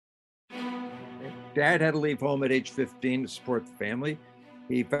Dad had to leave home at age 15 to support the family.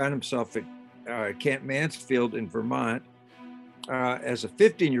 He found himself at Camp Mansfield in Vermont. As a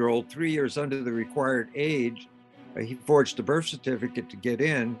 15-year-old, 3 years under the required age, he forged a birth certificate to get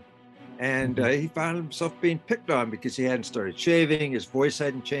in. And he found himself being picked on because he hadn't started shaving, his voice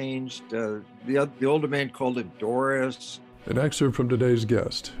hadn't changed. The older man called him Doris. An excerpt from today's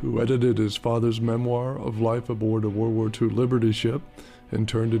guest, who edited his father's memoir of life aboard a World War II Liberty ship and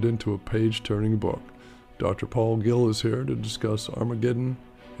turned it into a page-turning book. Dr. Paul Gill is here to discuss Armageddon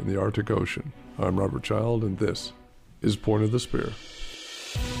in the Arctic Ocean. I'm Robert Child, and this is Point of the Spear.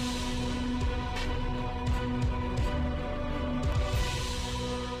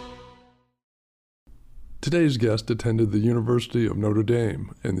 Today's guest attended the University of Notre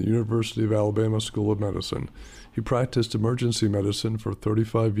Dame and the University of Alabama School of Medicine. He practiced emergency medicine for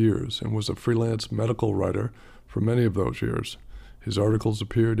 35 years and was a freelance medical writer for many of those years. His articles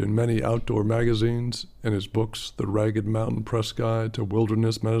appeared in many outdoor magazines, and his books, The Ragged Mountain Press Guide to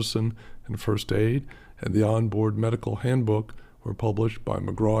Wilderness Medicine and First Aid, and the Onboard Medical Handbook, were published by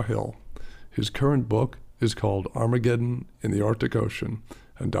McGraw-Hill. His current book is called Armageddon in the Arctic Ocean,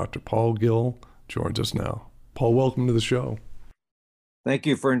 and Dr. Paul Gill joins us now. Paul, welcome to the show. Thank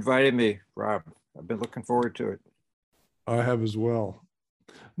you for inviting me, Rob. I've been looking forward to it. I have as well.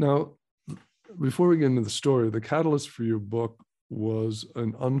 Now, before we get into the story, the catalyst for your book was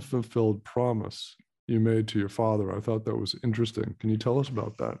an unfulfilled promise you made to your father. I thought that was interesting. Can you tell us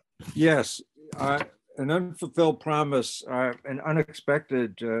about that? Yes, an unfulfilled promise, an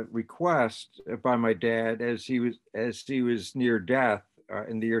unexpected request by my dad as he was near death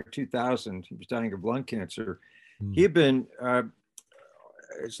in the year 2000. He was dying of lung cancer. He had been,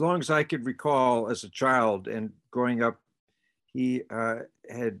 as long as I could recall as a child and growing up, he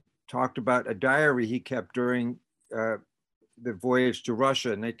had talked about a diary he kept during the voyage to Russia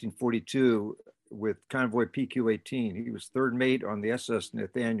in 1942 with convoy PQ-18. He was third mate on the SS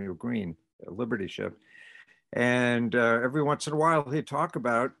Nathaniel Greene, a Liberty ship. And every once in a while, he'd talk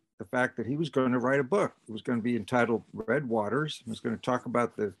about the fact that he was going to write a book. It was going to be entitled Red Waters. He was going to talk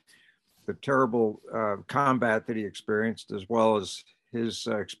about the terrible combat that he experienced, as well as his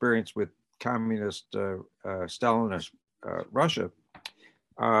experience with communist Stalinist Russia.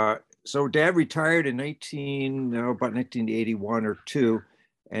 So Dad retired in about 1981 or two,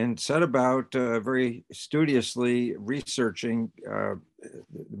 and set about very studiously researching the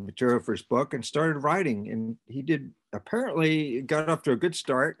material for his book and started writing. And he apparently got off to a good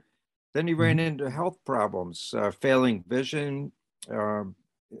start. Then he ran into health problems, failing vision,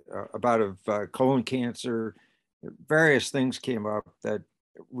 about colon cancer. Various things came up that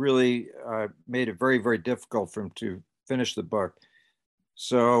really made it very, very difficult for him to finish the book.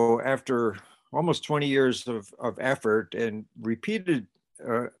 So after almost 20 years of effort and repeated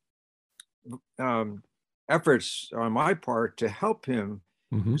efforts on my part to help him,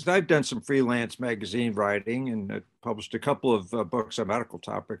 because I've done some freelance magazine writing and published a couple of books on medical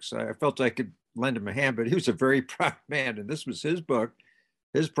topics. I felt I could lend him a hand, but he was a very proud man, and this was his book,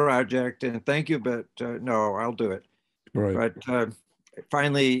 his project, and thank you, but no, I'll do it. Right. But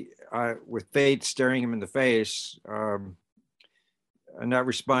finally, with fate staring him in the face, and not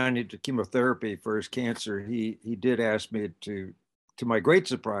responding to chemotherapy for his cancer, he did ask me to my great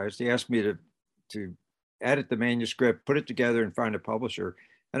surprise, he asked me to edit the manuscript, put it together, and find a publisher.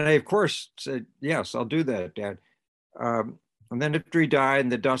 And I, of course, said, yes, I'll do that, Dad. And then after he died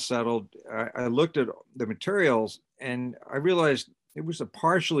and the dust settled, I looked at the materials and I realized it was a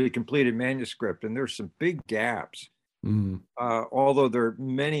partially completed manuscript and there's some big gaps. Although there are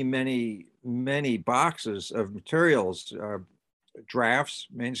many, many, many boxes of materials, drafts,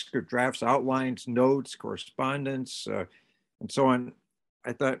 manuscript drafts, outlines, notes, correspondence, and so on.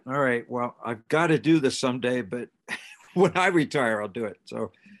 I thought, all right, well, I've got to do this someday, but when I retire, I'll do it.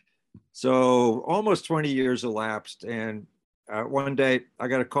 So almost 20 years elapsed. And one day I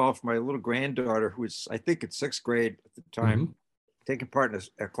got a call from my little granddaughter, who was, I think, in 6th grade at the time, taking part in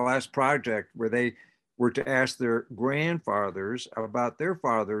a class project where they were to ask their grandfathers about their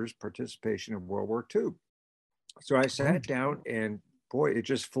father's participation in World War II. So I sat down and boy, it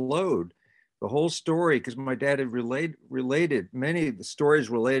just flowed. The whole story, because my dad had related many of the stories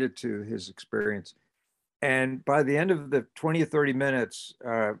related to his experience. And by the end of the 20 or 30 minutes,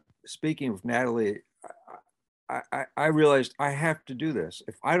 speaking with Natalie, I realized I have to do this.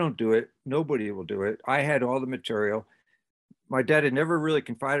 If I don't do it, nobody will do it. I had all the material. My dad had never really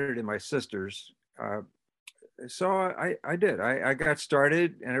confided in my sisters. So I did. I got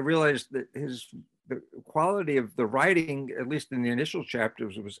started and I realized that the quality of the writing, at least in the initial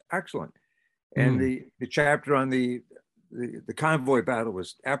chapters, was excellent. And the chapter on the the convoy battle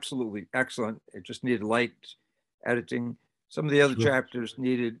was absolutely excellent. It just needed light editing. Some of the other chapters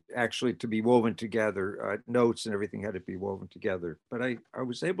needed actually to be woven together. Notes and everything had to be woven together. But I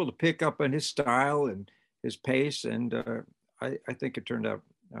was able to pick up on his style and his pace, and I think it turned out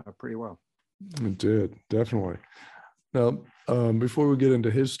pretty well. It did, definitely. Now, before we get into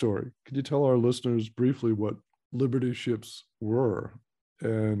his story, could you tell our listeners briefly what Liberty ships were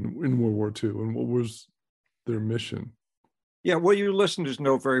and in World War II, and what was their mission? Yeah, well, you listeners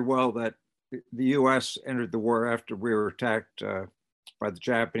know very well that the U.S. entered the war after we were attacked by the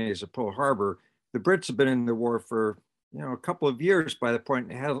Japanese at Pearl Harbor. The Brits have been in the war for a couple of years by the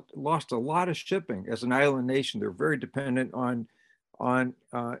point, and had lost a lot of shipping. As an island nation, they're very dependent on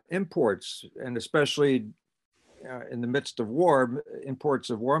imports, and especially in the midst of war, imports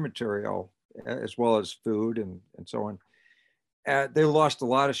of war material, as well as food and so on. They lost a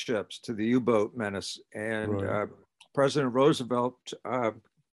lot of ships to the U-boat menace, and right. President Roosevelt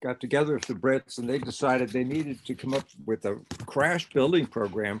got together with the Brits, and they decided they needed to come up with a crash building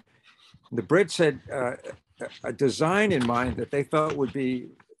program. The Brits had a design in mind that they felt would be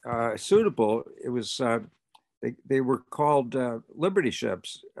suitable. It was they were called Liberty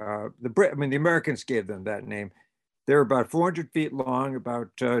ships. The Americans gave them that name. They're about 400 feet long, about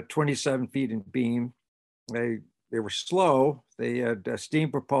 27 feet in beam. They were slow. They had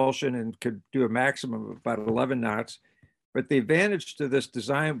steam propulsion and could do a maximum of about 11 knots. But the advantage to this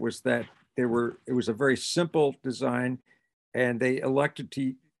design was that it was a very simple design, and they elected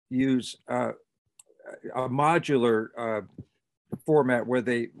to use a modular format where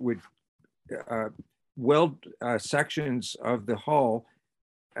they would weld sections of the hull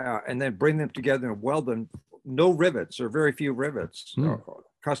and then bring them together and weld them. No rivets, or very few rivets.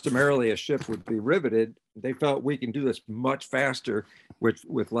 Customarily, a ship would be riveted. They felt we can do this much faster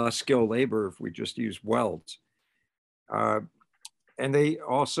with less skilled labor if we just use welds. And they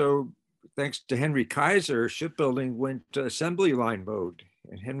also, thanks to Henry Kaiser, shipbuilding went to assembly line mode.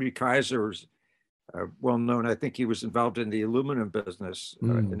 And Henry Kaiser was well known. I think he was involved in the aluminum business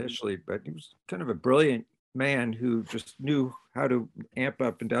initially, but he was kind of a brilliant man who just knew how to amp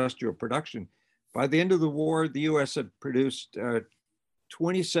up industrial production. By the end of the war, the U.S. had produced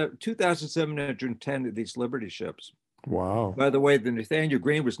 2,710 of these Liberty ships. Wow. By the way, the Nathaniel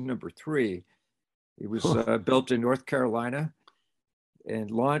Greene was number 3. It was built in North Carolina,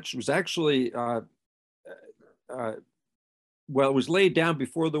 and launched, was actually, it was laid down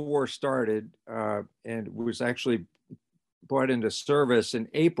before the war started, and was actually brought into service in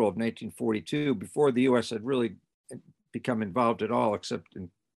April of 1942, before the U.S. had really become involved at all, except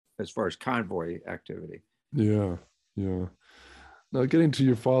as far as convoy activity. Yeah. Now, getting to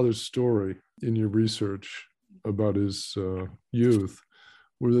your father's story in your research about his youth,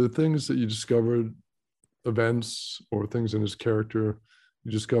 were there things that you discovered, events or things in his character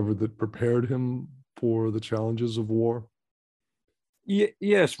you discovered that prepared him for the challenges of war?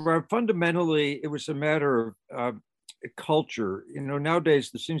 Yes, Rob. Fundamentally, it was a matter of culture.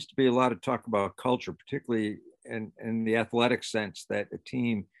 Nowadays there seems to be a lot of talk about culture, particularly in the athletic sense, that a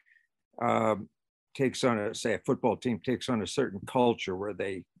team takes on a football team takes on a certain culture where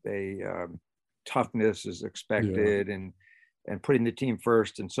they toughness is expected, and putting the team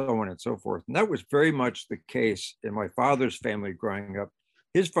first, and so on and so forth. And that was very much the case in my father's family growing up.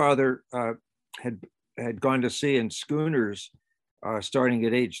 His father had gone to sea in schooners starting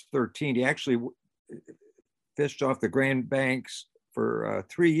at age 13. He actually fished off the Grand Banks for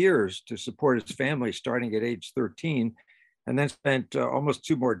 3 years to support his family starting at age 13, and then spent almost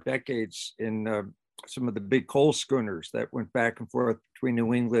 2 more decades in some of the big coal schooners that went back and forth between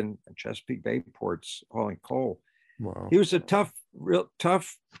New England and Chesapeake Bay ports hauling coal. Wow. He was a real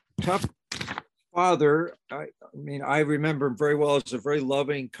tough father. I remember him very well as a very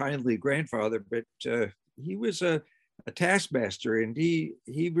loving, kindly grandfather, but he was a taskmaster, and he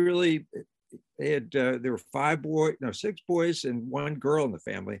really, there were 6 boys and 1 girl in the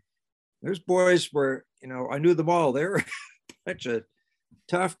family. Those boys were, I knew them all. They were a bunch of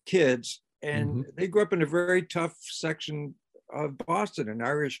tough kids, and they grew up in a very tough section of Boston,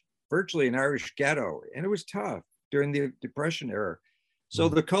 virtually an Irish ghetto, and it was tough during the Depression era. So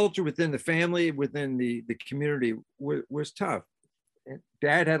the culture within the family, within the community was tough. And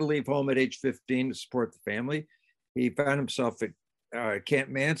Dad had to leave home at age 15 to support the family. He found himself at Camp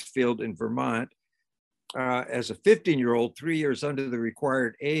Mansfield in Vermont as a 15-year-old, 3 years under the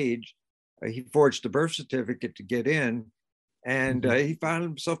required age. He forged a birth certificate to get in, and he found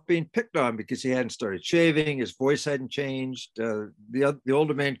himself being picked on because he hadn't started shaving. His voice hadn't changed. The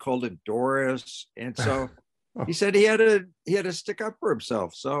older man called him Doris, and so he said he had to stick up for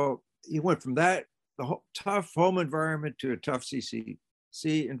himself. So he went from that tough home environment to a tough CCC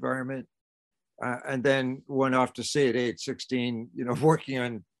environment, and then went off to sea at age 16, working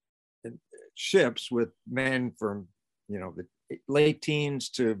on ships with men from, the late teens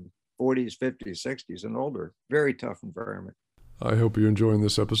to 40s, 50s, 60s, and older. Very tough environment. I hope you're enjoying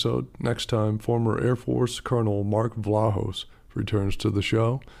this episode. Next time, former Air Force Colonel Mark Vlahos returns to the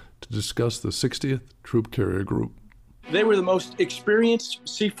show to discuss the 60th Troop Carrier Group. They were the most experienced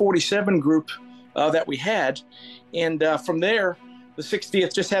C-47 group that we had. And from there, the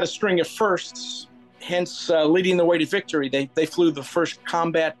 60th just had a string of firsts, hence leading the way to victory. They flew the first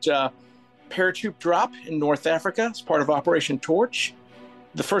combat paratroop drop in North Africa as part of Operation Torch,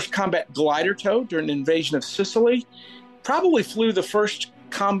 the first combat glider tow during the invasion of Sicily, probably flew one of the first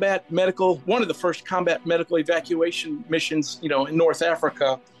combat medical evacuation missions, in North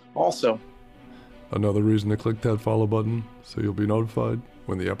Africa also. Another reason to click that follow button so you'll be notified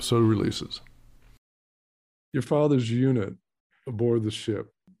when the episode releases. Your father's unit aboard the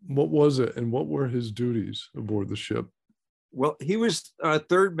ship, what was it and what were his duties aboard the ship? Well, he was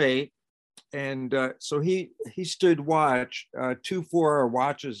third mate, and so he stood watch, 2 4-hour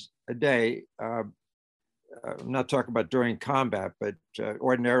watches a day. I'm not talking about during combat, but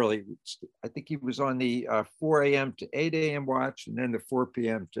ordinarily, I think he was on the 4 a.m. to 8 a.m. watch, and then the 4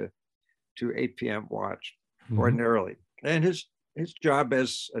 p.m. to 8 p.m. watch, ordinarily. And his job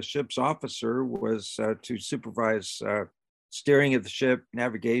as a ship's officer was to supervise steering of the ship,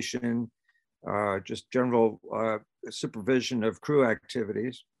 navigation, just general supervision of crew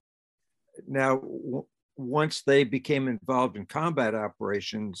activities. Now, once they became involved in combat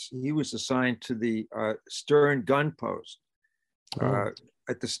operations, he was assigned to the stern gun post.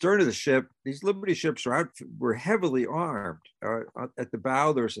 At the stern of the ship, these Liberty ships were heavily armed. At the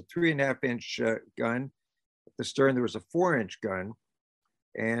bow, there was a 3.5-inch gun. At the stern, there was a 4-inch gun.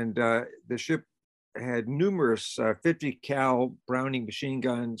 And the ship had numerous 50 cal Browning machine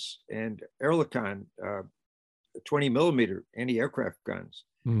guns and Oerlikon 20 millimeter anti-aircraft guns.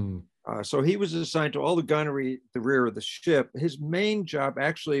 So he was assigned to all the gunnery at the rear of the ship. His main job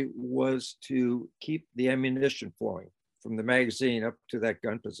actually was to keep the ammunition flowing from the magazine up to that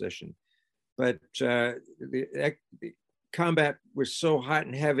gun position. But the combat was so hot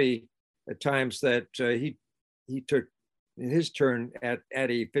and heavy at times that he took his turn at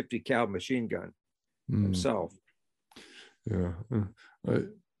a 50 cal machine gun himself. Yeah,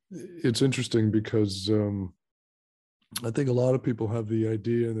 it's interesting because I think a lot of people have the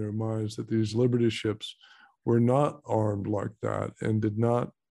idea in their minds that these Liberty ships were not armed like that and did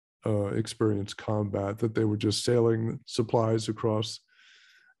not experience combat, that they were just sailing supplies across,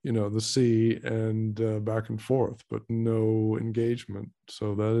 the sea and back and forth, but no engagement.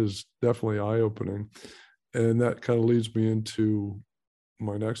 So that is definitely eye-opening. And that kind of leads me into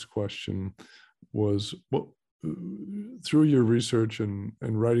my next question was, what, through your research and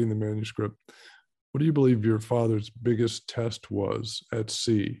writing the manuscript, what do you believe your father's biggest test was at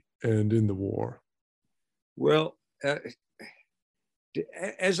sea and in the war? Well,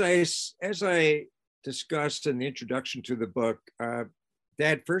 as I discussed in the introduction to the book,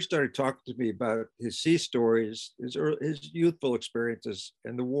 Dad first started talking to me about his sea stories, his youthful experiences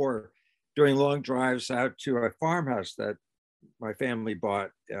in the war, during long drives out to a farmhouse that my family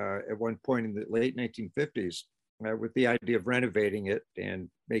bought at one point in the late 1950s. With the idea of renovating it and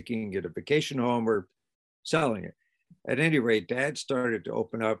making it a vacation home or selling it. At any rate, Dad started to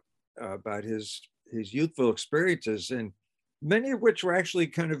open up about his youthful experiences, and many of which were actually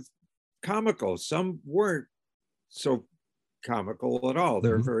kind of comical. Some weren't so comical at all.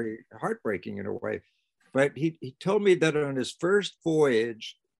 They're very heartbreaking in a way. But he told me that on his first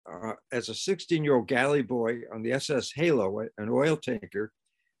voyage as a 16-year-old galley boy on the SS Halo, an oil tanker,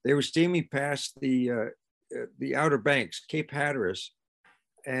 they were steaming past the Outer Banks, Cape Hatteras,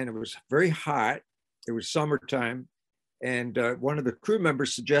 and it was very hot. It was summertime, and one of the crew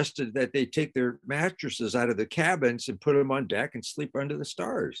members suggested that they take their mattresses out of the cabins and put them on deck and sleep under the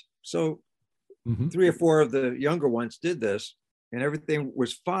stars. So 3 or 4 of the younger ones did this, and everything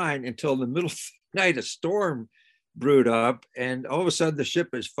was fine until in the middle of the night, a storm brewed up, and all of a sudden the ship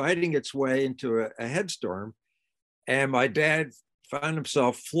is fighting its way into a headstorm, and my dad found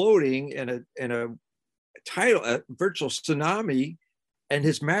himself floating in a virtual tsunami, and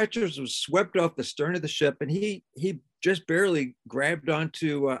his mattress was swept off the stern of the ship, and he just barely grabbed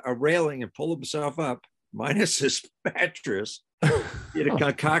onto a railing and pulled himself up, minus his mattress. He had to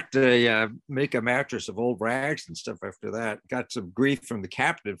concoct make a mattress of old rags and stuff after that. Got some grief from the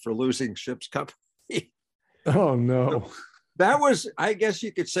captain for losing ship's company. Oh, no. So that was, I guess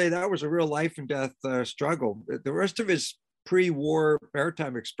you could say, that was a real life and death struggle. The rest of his pre-war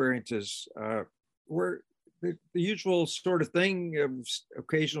maritime experiences were the usual sort of thing of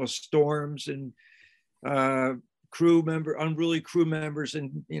occasional storms and unruly crew members,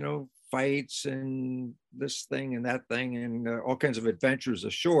 and fights and this thing and that thing, and all kinds of adventures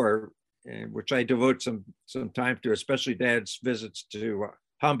ashore, and which I devote some time to, especially Dad's visits to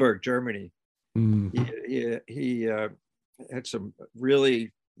Hamburg, Germany. He had some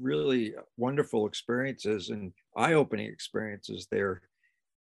really, really wonderful experiences and eye-opening experiences there.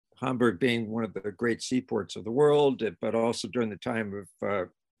 Hamburg being one of the great seaports of the world, but also during the time of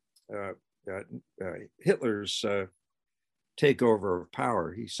Hitler's takeover of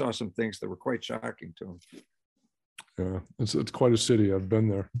power. He saw some things that were quite shocking to him. Yeah, it's quite a city. I've been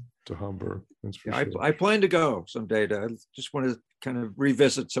there, to Hamburg. That's for sure. I plan to go someday. I just want to kind of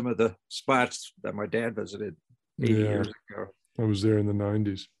revisit some of the spots that my dad visited 80 years ago. I was there in the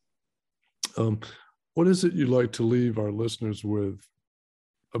 90s. What is it you'd like to leave our listeners with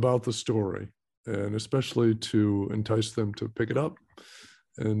about the story, and especially to entice them to pick it up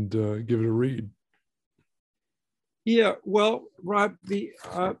and give it a read? Yeah, well, Rob,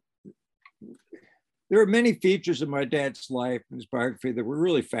 there are many features of my dad's life and his biography that were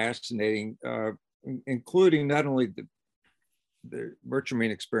really fascinating, including not only the merchant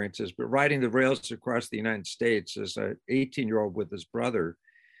marine experiences, but riding the rails across the United States as an 18-year-old with his brother.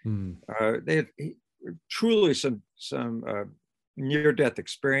 They had truly some near-death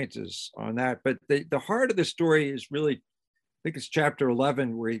experiences on that. But the heart of the story is really, I think it's chapter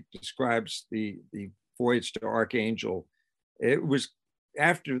 11, where he describes the voyage to Archangel. It was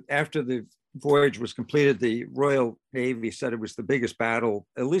after the voyage was completed, the Royal Navy said it was the biggest battle,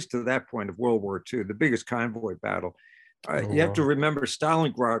 at least to that point, of World War II, the biggest convoy battle. You have to remember,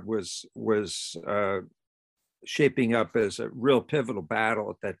 Stalingrad was shaping up as a real pivotal battle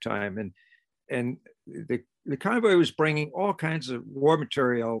at that time, and the convoy was bringing all kinds of war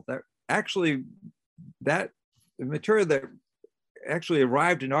material the material that actually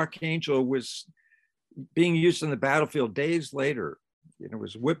arrived in Archangel was being used on the battlefield days later. It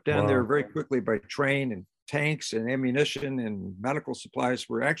was whipped down there very quickly by train, and tanks and ammunition and medical supplies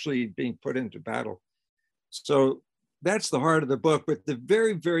were actually being put into battle. So that's the heart of the book. But the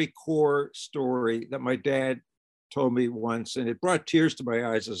very, very core story that my dad told me once, and it brought tears to my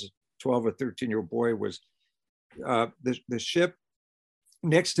eyes as a 12 or 13-year-old boy, was the ship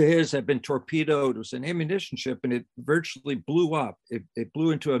next to his had been torpedoed. It was an ammunition ship, and it virtually blew up. It blew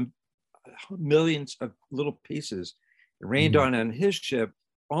into millions of little pieces. It rained on his ship,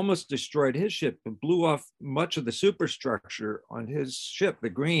 almost destroyed his ship, and blew off much of the superstructure on his ship, the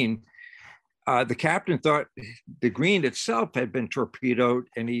Green. The captain thought the Green itself had been torpedoed,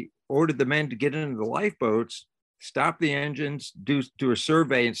 and he ordered the men to get into the lifeboats, stop the engines, do a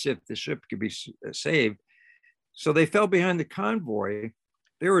survey, and see if the ship could be saved. So they fell behind the convoy.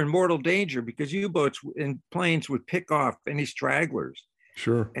 They were in mortal danger because U-boats and planes would pick off any stragglers.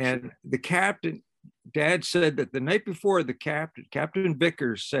 Sure. And the captain, Dad said that the night before, Captain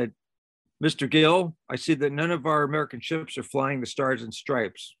Vickers said, "Mr. Gill, I see that none of our American ships are flying the Stars and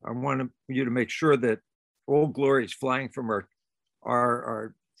Stripes. I want you to make sure that Old Glory is flying from our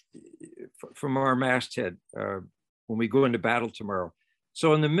masthead when we go into battle tomorrow."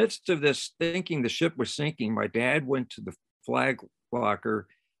 So in the midst of this, thinking the ship was sinking, my dad went to the flag locker,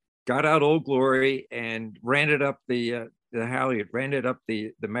 got out Old Glory, and ran it up the halyard, ran it up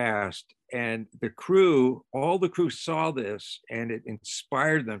the mast. And all the crew saw this, and it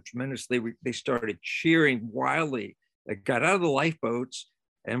inspired them tremendously. They started cheering wildly. They got out of the lifeboats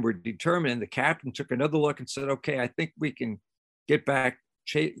and were determined. The captain took another look and said, "Okay, I think we can get back,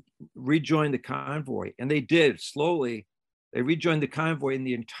 rejoin the convoy." And they did. Slowly, they rejoined the convoy,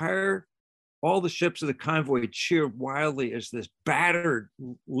 and all the ships of the convoy cheered wildly as this battered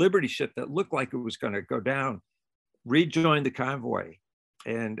Liberty ship that looked like it was going to go down rejoined the convoy.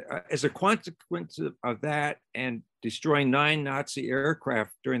 And as a consequence of that, and destroying 9 Nazi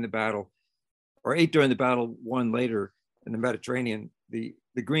aircraft during the battle, or 8 during the battle, 1 later in the Mediterranean, the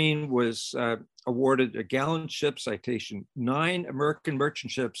Green was awarded a gallant ship citation. 9 American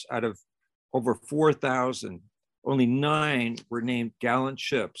merchant ships out of over 4,000, only 9 were named gallant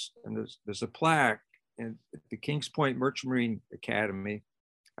ships. And there's a plaque at the Kings Point Merchant Marine Academy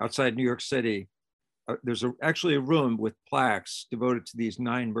outside New York City. There's actually a room with plaques devoted to these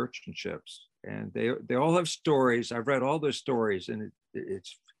 9 merchant ships, and they all have stories. I've read all their stories, and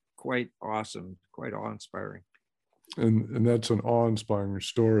it's quite awesome, quite awe-inspiring. And that's an awe-inspiring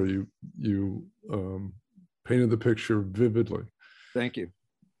story. You painted the picture vividly. Thank you.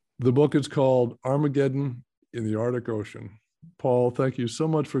 The book is called Armageddon in the Arctic Ocean. Paul, thank you so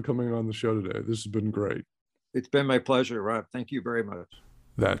much for coming on the show today. This has been great. It's been my pleasure, Rob. Thank you very much.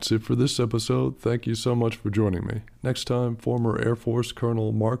 That's it for this episode. Thank you so much for joining me. Next time, former Air Force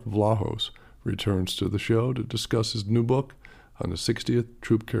Colonel Mark Vlahos returns to the show to discuss his new book on the 60th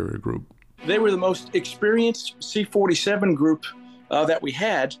Troop Carrier Group. They were the most experienced C-47 group that we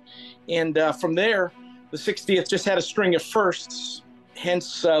had. And from there, the 60th just had a string of firsts,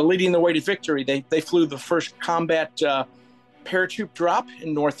 hence leading the way to victory. They flew the first combat paratroop drop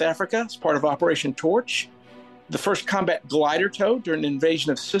in North Africa as part of Operation Torch, the first combat glider tow during the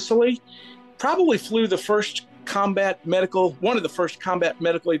invasion of Sicily, probably flew the first one of the first combat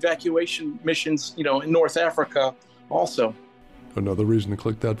medical evacuation missions, in North Africa also. Another reason to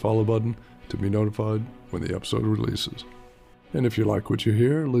click that follow button to be notified when the episode releases. And if you like what you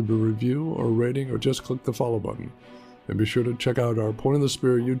hear, leave a review or a rating or just click the follow button. And be sure to check out our Point of the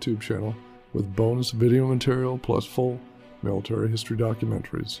Spear YouTube channel with bonus video material plus full military history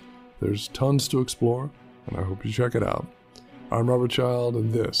documentaries. There's tons to explore, and I hope you check it out. I'm Robert Child,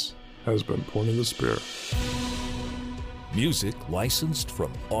 and this has been Point of the Spear. Music licensed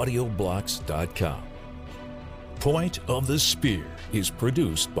from audioblocks.com. Point of the Spear is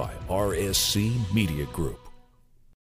produced by RSC Media Group.